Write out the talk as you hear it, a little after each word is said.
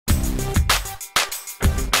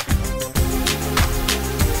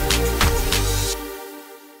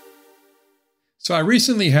So I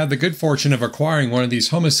recently had the good fortune of acquiring one of these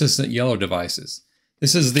Home Assistant Yellow devices.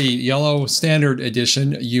 This is the Yellow Standard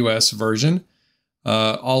Edition US version,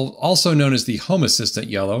 also known as the Home Assistant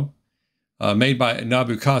Yellow, made by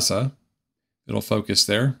Nabukasa. It'll focus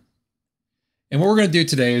there. And what we're going to do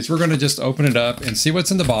today is we're going to just open it up and see what's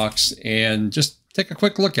in the box and just take a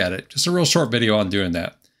quick look at it. Just a real short video on doing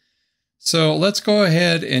that. So let's go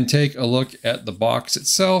ahead and take a look at the box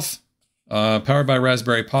itself. Powered by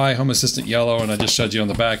Raspberry Pi, Home Assistant Yellow, and I just showed you on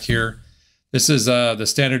the back here. This is the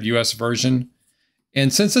standard US version.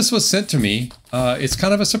 And since this was sent to me, it's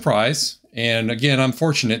kind of a surprise. And again, I'm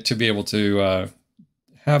fortunate to be able to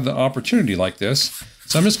have the opportunity like this.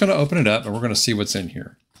 So I'm just going to open it up and we're going to see what's in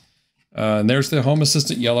here. And there's the Home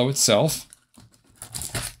Assistant Yellow itself.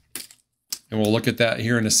 And we'll look at that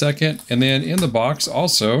here in a second. And then in the box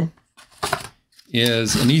also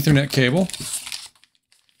is an Ethernet cable.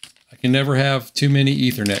 I can never have too many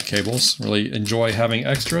Ethernet cables. Really enjoy having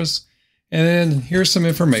extras. And then here's some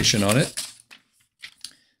information on it.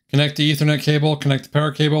 Connect the Ethernet cable, connect the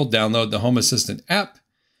power cable, download the Home Assistant app,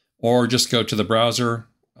 or just go to the browser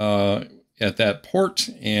at that port,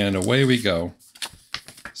 and away we go.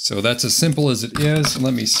 So that's as simple as it is.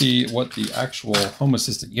 Let me see what the actual Home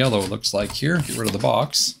Assistant Yellow looks like here. Get rid of the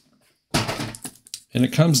box. And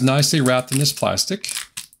it comes nicely wrapped in this plastic.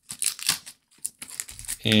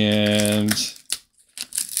 And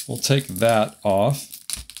we'll take that off.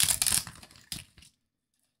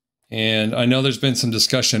 And I know there's been some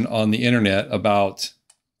discussion on the internet about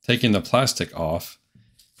taking the plastic off.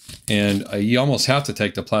 And you almost have to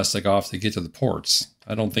take the plastic off to get to the ports.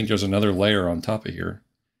 I don't think there's another layer on top of here.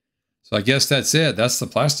 So I guess that's it. That's the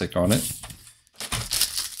plastic on it.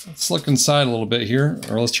 Let's look inside a little bit here,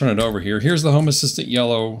 or let's turn it over here. Here's the Home Assistant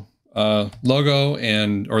Yellow logo,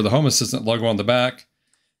 or the Home Assistant logo on the back.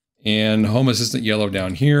 And Home Assistant Yellow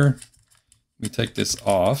down here. Let me take this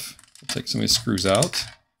off. We'll take some of these screws out.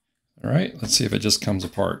 All right, let's see if it just comes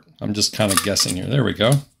apart. I'm just kind of guessing here. There we go.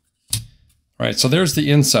 All right, so there's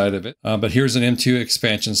the inside of it. But here's an M2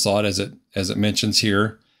 expansion slot as it mentions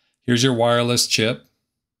here. Here's your wireless chip.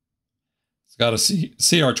 It's got a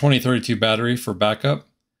CR2032 battery for backup.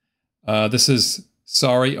 This is,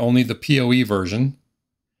 sorry, only the PoE version,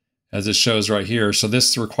 as it shows right here. So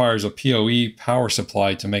this requires a PoE power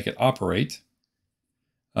supply to make it operate.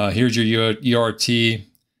 Here's your UART.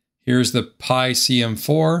 Here's the Pi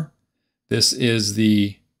CM4. This is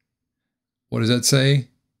the, what does that say?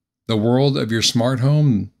 The world of your smart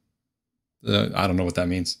home. I don't know what that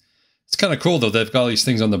means. It's kind of cool though. They've got all these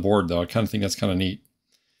things on the board though. I kind of think that's kind of neat.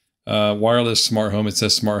 Wireless smart home. It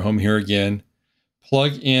says smart home here again.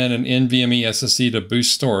 Plug in an NVMe SSD to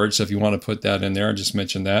boost storage. So if you want to put that in there, I just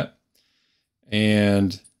mentioned that.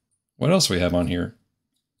 And what else we have on here?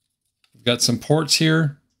 We've got some ports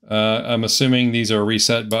here. I'm assuming these are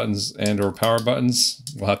reset buttons and or power buttons.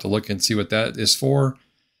 We'll have to look and see what that is for.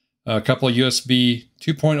 A couple of USB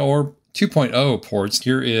 2.0 ports.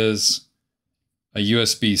 Here is a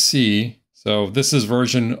USB-C. So this is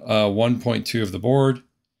version 1.2 of the board.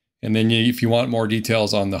 And then if you want more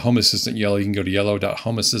details on the Home Assistant Yellow, you can go to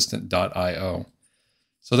yellow.homeassistant.io.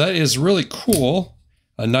 So that is really cool.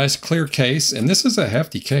 A nice clear case, and this is a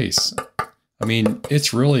hefty case. I mean,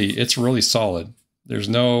 it's really solid. There's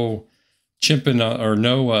no chimping or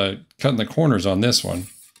no cutting the corners on this one.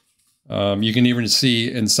 You can even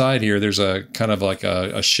see inside here, there's a kind of like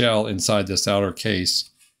a shell inside this outer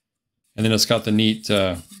case. And then it's got the neat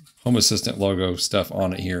Home Assistant logo stuff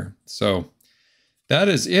on it here. So that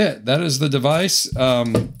is it. That is the device.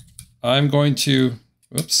 I'm going to,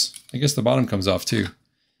 whoops, I guess the bottom comes off too.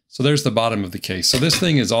 So there's the bottom of the case. So this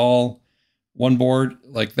thing is all one board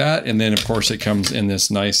like that. And then of course it comes in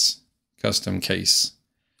this nice custom case.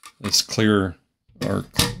 This clear or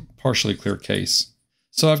partially clear case.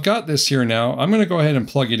 So I've got this here now. I'm going to go ahead and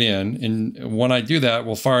plug it in. And when I do that,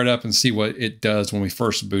 we'll fire it up and see what it does when we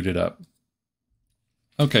first boot it up.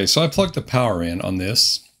 Okay, so I plugged the power in on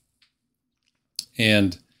this.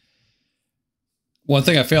 And one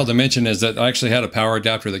thing I failed to mention is that I actually had a power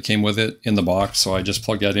adapter that came with it in the box. So I just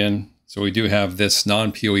plugged that in. So we do have this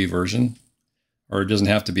non-PoE version, or it doesn't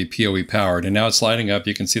have to be PoE powered. And now it's lighting up.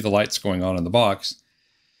 You can see the lights going on in the box.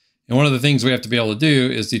 And one of the things we have to be able to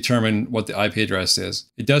do is determine what the IP address is.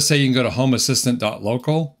 It does say you can go to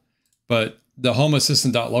homeassistant.local, but the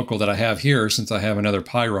homeassistant.local that I have here, since I have another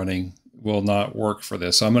Pi running, will not work for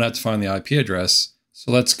this. So I'm going to have to find the IP address.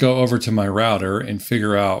 So let's go over to my router and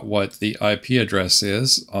figure out what the IP address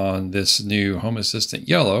is on this new Home Assistant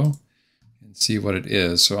Yellow and see what it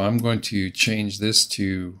is. So I'm going to change this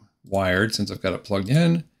to wired since I've got it plugged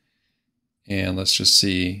in. And let's just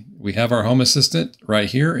see. We have our Home Assistant right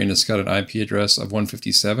here, and it's got an IP address of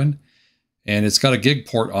 157. And it's got a gig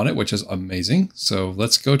port on it, which is amazing. So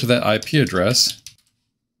let's go to that IP address.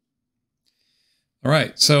 All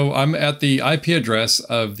right, so I'm at the IP address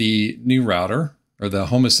of the new router, or the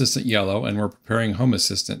Home Assistant Yellow, and we're preparing Home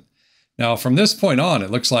Assistant. Now, from this point on,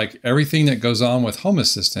 it looks like everything that goes on with Home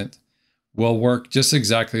Assistant will work just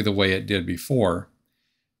exactly the way it did before.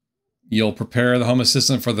 You'll prepare the Home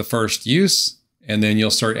Assistant for the first use, and then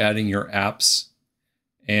you'll start adding your apps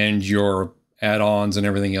and your add-ons and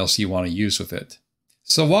everything else you want to use with it.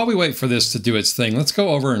 So while we wait for this to do its thing, let's go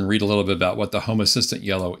over and read a little bit about what the Home Assistant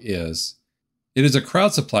Yellow is. It is a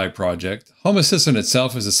crowd supply project. Home Assistant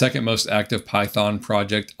itself is the second most active Python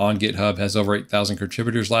project on GitHub, has over 8,000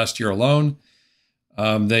 contributors last year alone.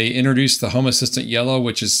 They introduced the Home Assistant Yellow,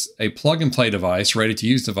 which is a plug-and-play device,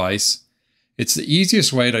 ready-to-use device. It's the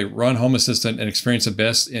easiest way to run Home Assistant and experience the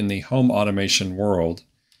best in the home automation world.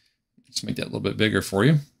 Let's make that a little bit bigger for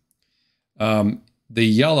you. The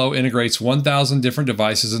Yellow integrates 1,000 different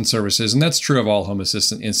devices and services, and that's true of all Home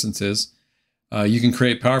Assistant instances. You can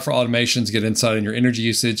create powerful automations, get insight on your energy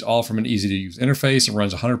usage, all from an easy-to-use interface. It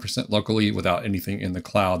runs 100% locally without anything in the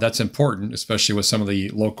cloud. That's important, especially with some of the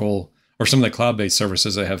local or some of the cloud-based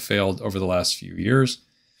services that have failed over the last few years.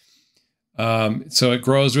 So it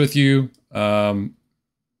grows with you.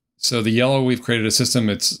 So the Yellow, we've created a system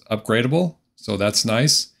that's upgradable, so that's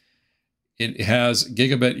nice. It has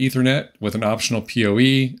gigabit Ethernet with an optional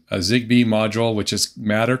PoE, a Zigbee module, which is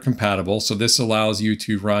Matter compatible. So this allows you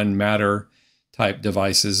to run Matter type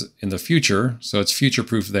devices in the future. So it's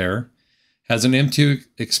future-proof there. Has an M2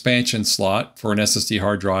 expansion slot for an SSD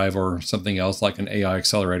hard drive or something else like an AI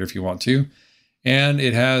accelerator if you want to. And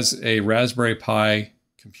it has a Raspberry Pi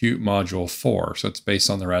Compute Module 4. So it's based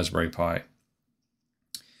on the Raspberry Pi.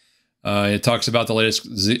 It talks about the latest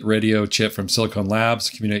radio chip from Silicon Labs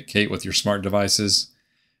to communicate with your smart devices.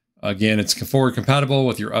 Again, it's forward compatible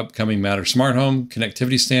with your upcoming Matter smart home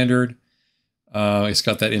connectivity standard. It's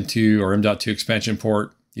got that M2 or M.2 expansion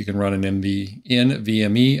port. You can run an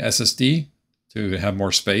NVMe SSD to have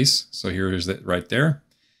more space. So here it is right there.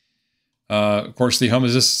 Of course, the Home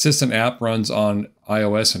Assistant app runs on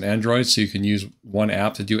iOS and Android, so you can use one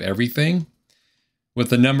app to do everything. With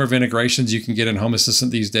the number of integrations you can get in Home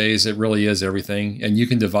Assistant these days, it really is everything. And you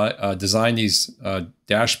can design these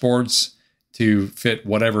dashboards to fit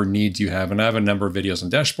whatever needs you have. And I have a number of videos on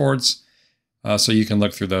dashboards, so you can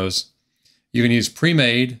look through those. You can use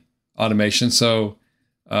pre-made automation. So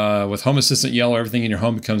with Home Assistant Yellow, everything in your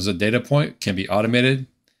home becomes a data point, can be automated.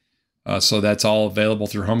 So that's all available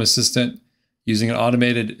through Home Assistant. Using an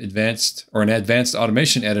advanced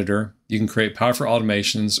automation editor, you can create powerful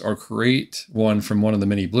automations or create one from one of the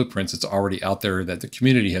many blueprints that's already out there that the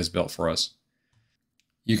community has built for us.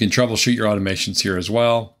 You can troubleshoot your automations here as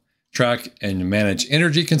well. Track and manage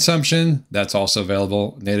energy consumption. That's also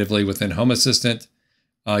available natively within Home Assistant.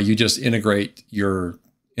 You just integrate your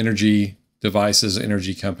energy devices,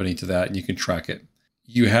 energy company to that, and you can track it.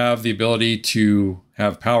 You have the ability to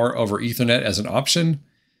have power over Ethernet as an option.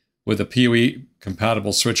 With a PoE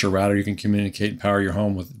compatible switch or router, you can communicate and power your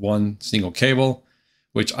home with one single cable,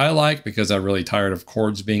 which I like because I'm really tired of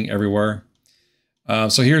cords being everywhere.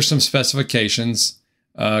 So here's some specifications.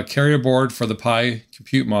 Carrier board for the Pi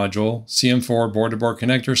Compute Module. CM4 board-to-board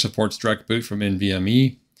connector, supports direct boot from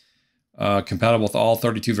NVMe. Compatible with all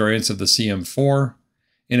 32 variants of the CM4.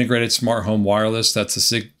 Integrated smart home wireless, that's a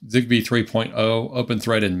Zigbee 3.0 open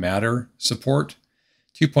thread and Matter support.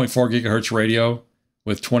 2.4 gigahertz radio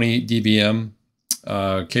with 20 dBm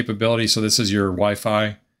capability. So this is your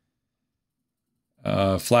Wi-Fi.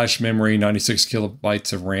 Flash memory, 96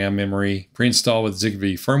 kilobytes of RAM memory. Pre-installed with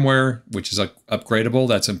Zigbee firmware, which is upgradable.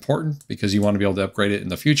 That's important because you want to be able to upgrade it in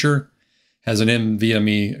the future. Has an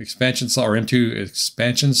NVMe expansion slot or M2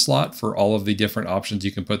 expansion slot for all of the different options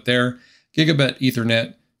you can put there. Gigabit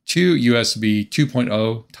Ethernet, 2 USB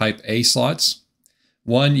 2.0 Type A slots,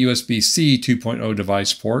 1 USB-C 2.0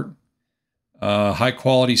 device port, high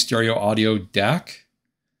quality stereo audio DAC.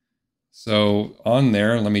 So on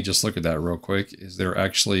there, let me just look at that real quick. Is there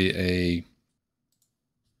actually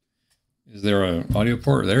is there an audio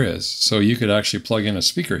port? There is. So you could actually plug in a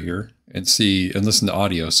speaker here and see and listen to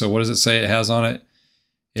audio. So what does it say it has on it?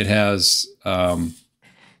 It has,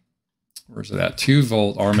 where's it at? 2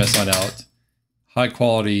 volt RMS on out, high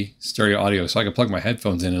quality stereo audio. So I can plug my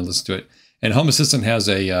headphones in and listen to it. And Home Assistant has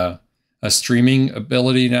a streaming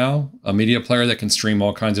ability now, a media player that can stream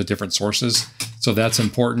all kinds of different sources. So that's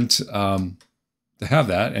important to have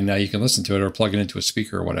that. And now you can listen to it or plug it into a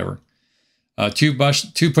speaker or whatever. 2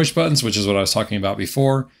 push buttons, which is what I was talking about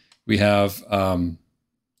before. We have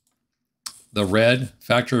the red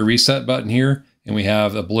factory reset button here, and we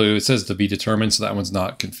have a blue. It says to be determined, so that one's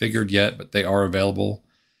not configured yet, but they are available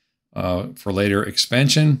for later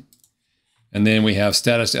expansion. And then we have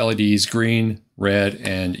status LEDs, green, red,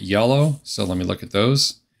 and yellow. So let me look at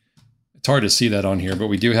those. It's hard to see that on here, but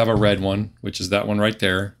we do have a red one, which is that one right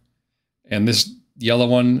there. And this yellow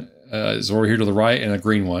one is over here to the right, and a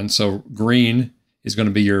green one. So green is going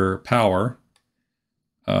to be your power,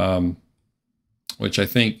 which I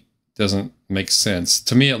think doesn't make sense.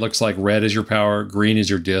 To me, it looks like red is your power, green is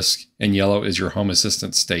your disk, and yellow is your Home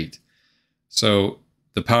Assistant state. So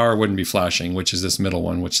the power wouldn't be flashing, which is this middle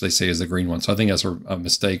one, which they say is the green one. So I think that's a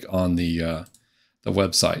mistake on the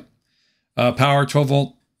website. Power, 12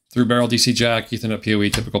 volt through barrel DC jack, Ethernet PoE.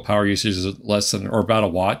 Typical power usage is less than or about a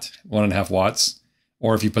watt, 1.5 watts.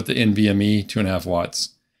 Or if you put the NVMe, 2.5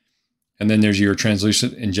 watts. And then there's your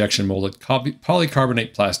translucent injection molded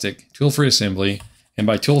polycarbonate plastic, tool-free assembly. And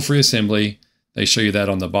by tool-free assembly, they show you that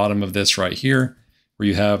on the bottom of this right here, where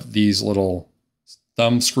you have these little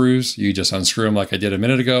thumb screws. You just unscrew them like I did a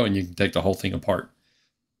minute ago, and you can take the whole thing apart.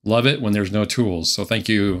 Love it when there's no tools. So thank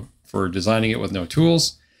you for designing it with no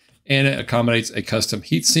tools. And it accommodates a custom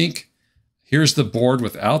heatsink. Here's the board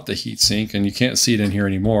without the heatsink, and you can't see it in here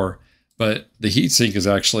anymore. But the heatsink is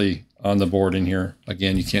actually on the board in here.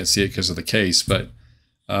 Again, you can't see it because of the case, but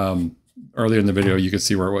earlier in the video, you could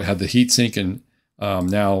see where it had the heatsink, and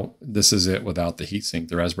now this is it without the heatsink,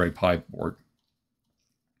 the Raspberry Pi board.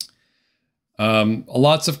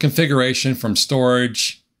 Lots of configuration from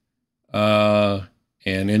storage and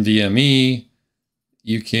NVMe.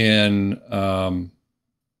 You can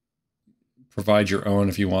provide your own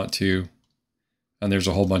if you want to. And there's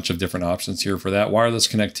a whole bunch of different options here for that. Wireless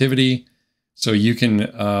connectivity. So you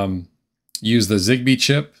can use the Zigbee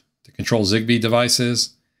chip to control Zigbee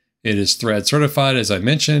devices. It is thread certified, as I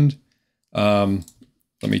mentioned. Let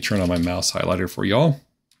me turn on my mouse highlighter for y'all.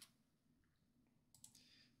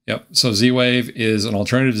 Yep, so Z-Wave is an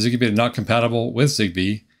alternative to Zigbee, but not compatible with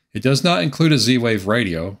Zigbee. It does not include a Z-Wave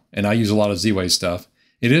radio, and I use a lot of Z-Wave stuff.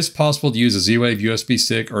 It is possible to use a Z-Wave USB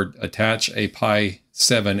stick or attach a Pi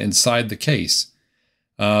 7 inside the case.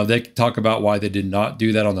 They talk about why they did not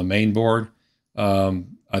do that on the main board.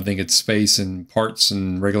 I think it's space and parts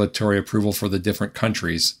and regulatory approval for the different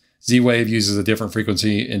countries. Z-Wave uses a different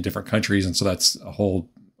frequency in different countries, and so that's a whole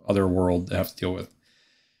other world to have to deal with.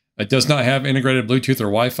 It does not have integrated Bluetooth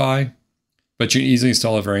or Wi-Fi, but you can easily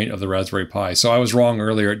install a variant of the Raspberry Pi. So I was wrong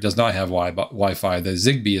earlier. It does not have Wi-Fi. The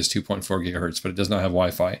Zigbee is 2.4 gigahertz, but it does not have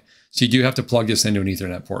Wi-Fi. So you do have to plug this into an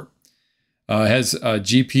Ethernet port. It has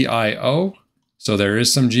GPIO. So there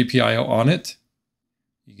is some GPIO on it.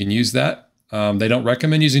 You can use that. They don't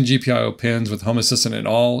recommend using GPIO pins with Home Assistant at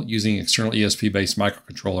all, using external ESP-based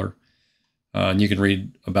microcontroller. And you can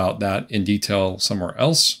read about that in detail somewhere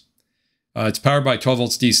else. It's powered by 12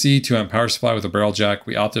 volts DC, 2 amp power supply with a barrel jack.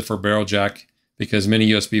 We opted for barrel jack because many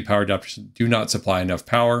USB power adapters do not supply enough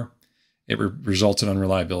power. It results in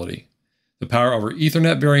unreliability. The power over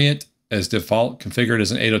Ethernet variant is default configured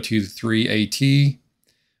as an 802.3 AT.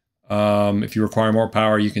 If you require more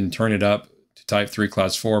power, you can turn it up to Type 3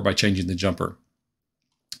 Class 4 by changing the jumper.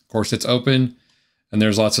 Of course, it's open, and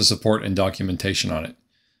there's lots of support and documentation on it.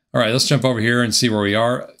 All right, let's jump over here and see where we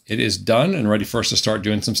are. It is done and ready for us to start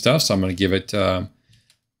doing some stuff. So I'm going to give it BC.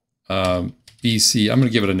 I'm going to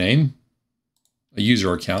give it a name, a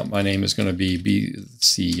user account. My name is going to be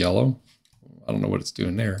BC Yellow. I don't know what it's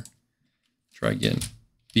doing there. Try again.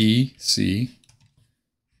 BC.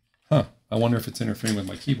 Huh. I wonder if it's interfering with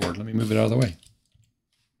my keyboard. Let me move it out of the way.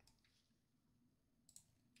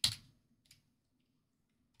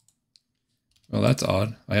 Well, that's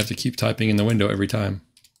odd. I have to keep typing in the window every time.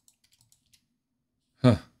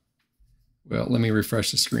 Huh. Well, let me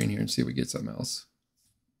refresh the screen here and see if we get something else.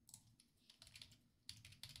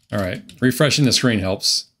 All right. Refreshing the screen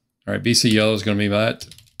helps. All right. BC Yellow is going to be that.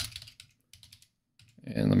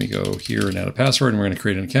 And let me go here and add a password, and we're going to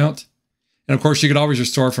create an account. And of course, you could always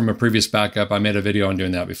restore from a previous backup. I made a video on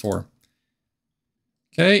doing that before.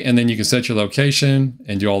 Okay, and then you can set your location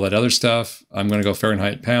and do all that other stuff. I'm going to go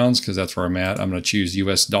Fahrenheit pounds because that's where I'm at. I'm going to choose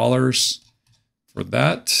US dollars for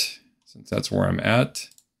that, since that's where I'm at.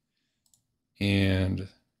 And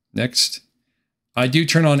next, I do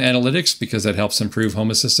turn on analytics because that helps improve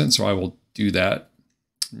Home Assistant, so I will do that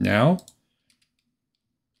now.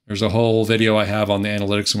 There's a whole video I have on the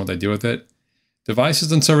analytics and what they do with it.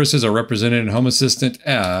 Devices and services are represented in Home Assistant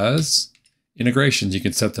as integrations. You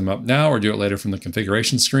can set them up now or do it later from the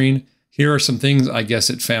configuration screen. Here are some things I guess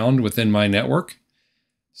it found within my network.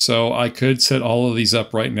 So I could set all of these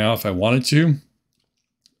up right now if I wanted to.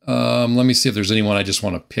 Let me see if there's anyone I just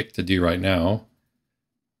want to pick to do right now.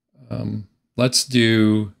 let's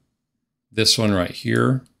do this one right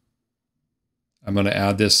here. I'm going to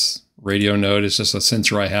add this radio node. It's just a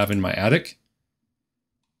sensor I have in my attic.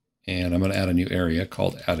 And I'm going to add a new area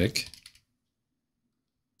called attic.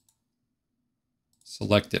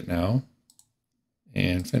 Select it now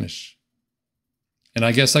and finish. And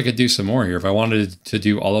I guess I could do some more here. If I wanted to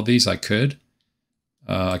do all of these, I could.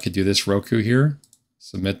 I could do this Roku here,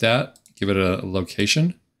 submit that, give it a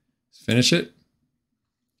location, finish it.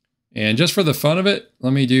 And just for the fun of it,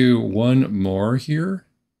 let me do one more here.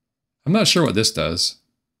 I'm not sure what this does.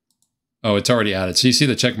 Oh, it's already added. So you see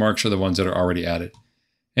the check marks are the ones that are already added.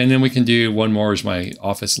 And then we can do one more as my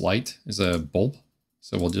office light is a bulb.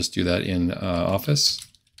 So we'll just do that in Office.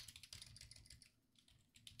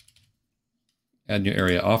 Add new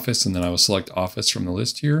area Office, and then I will select Office from the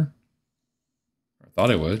list here. I thought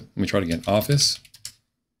I would. Let me try it again. Office.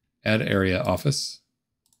 Add area Office.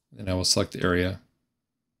 And I will select the area.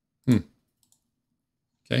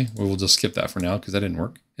 Okay, well, we'll just skip that for now because that didn't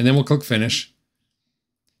work. And then we'll click Finish.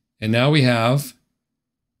 And now we have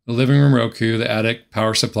the living room Roku, the attic,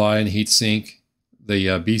 power supply, and heat sink, the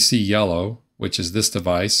BC Yellow, which is this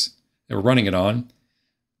device that we're running it on,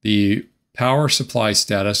 the power supply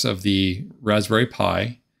status of the Raspberry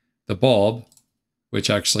Pi, the bulb, which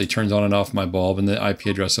actually turns on and off my bulb, and the IP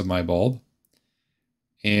address of my bulb.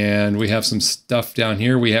 And we have some stuff down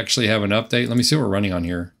here. We actually have an update. Let me see what we're running on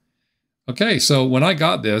here. Okay, so when I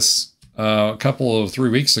got this a couple of 3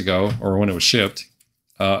 weeks ago, or when it was shipped,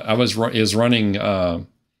 I was running, well,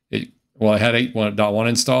 I had 8.1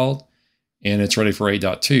 installed, and it's ready for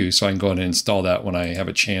 8.2, so I can go ahead and install that when I have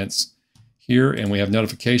a chance here. And we have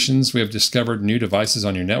notifications. We have discovered new devices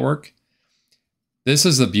on your network. This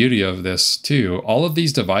is the beauty of this too. All of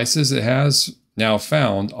these devices it has now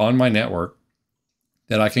found on my network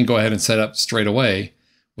that I can go ahead and set up straight away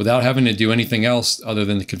without having to do anything else other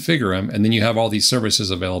than to configure them. And then you have all these services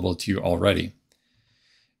available to you already.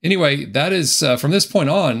 Anyway, that is from this point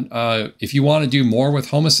on, if you want to do more with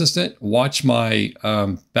Home Assistant, watch my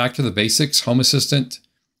Back to the Basics Home Assistant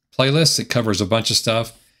playlist. It covers a bunch of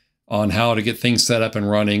stuff on how to get things set up and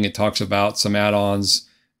running. It talks about some add-ons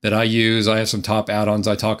that I use. I have some top add-ons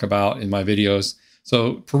I talk about in my videos.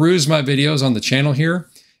 So peruse my videos on the channel here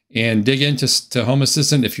and dig into Home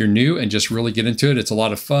Assistant if you're new and just really get into it. It's a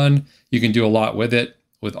lot of fun. You can do a lot with it,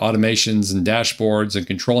 with automations and dashboards and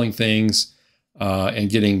controlling things and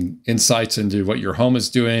getting insights into what your home is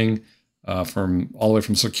doing from all the way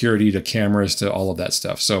from security to cameras to all of that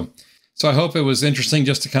stuff. So I hope it was interesting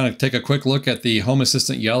just to kind of take a quick look at the Home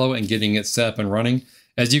Assistant Yellow and getting it set up and running.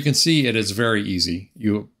 As you can see, it is very easy.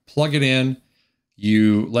 You plug it in,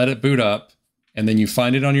 you let it boot up, and then you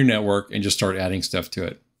find it on your network and just start adding stuff to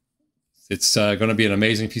it. It's going to be an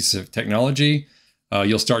amazing piece of technology.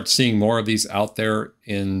 You'll start seeing more of these out there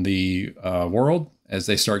in the world as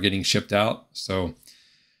they start getting shipped out. So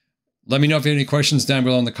let me know if you have any questions down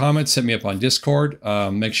below in the comments. Hit me up on Discord.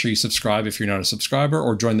 Make sure you subscribe if you're not a subscriber,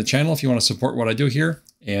 or join the channel if you want to support what I do here.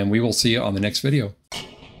 And we will see you on the next video.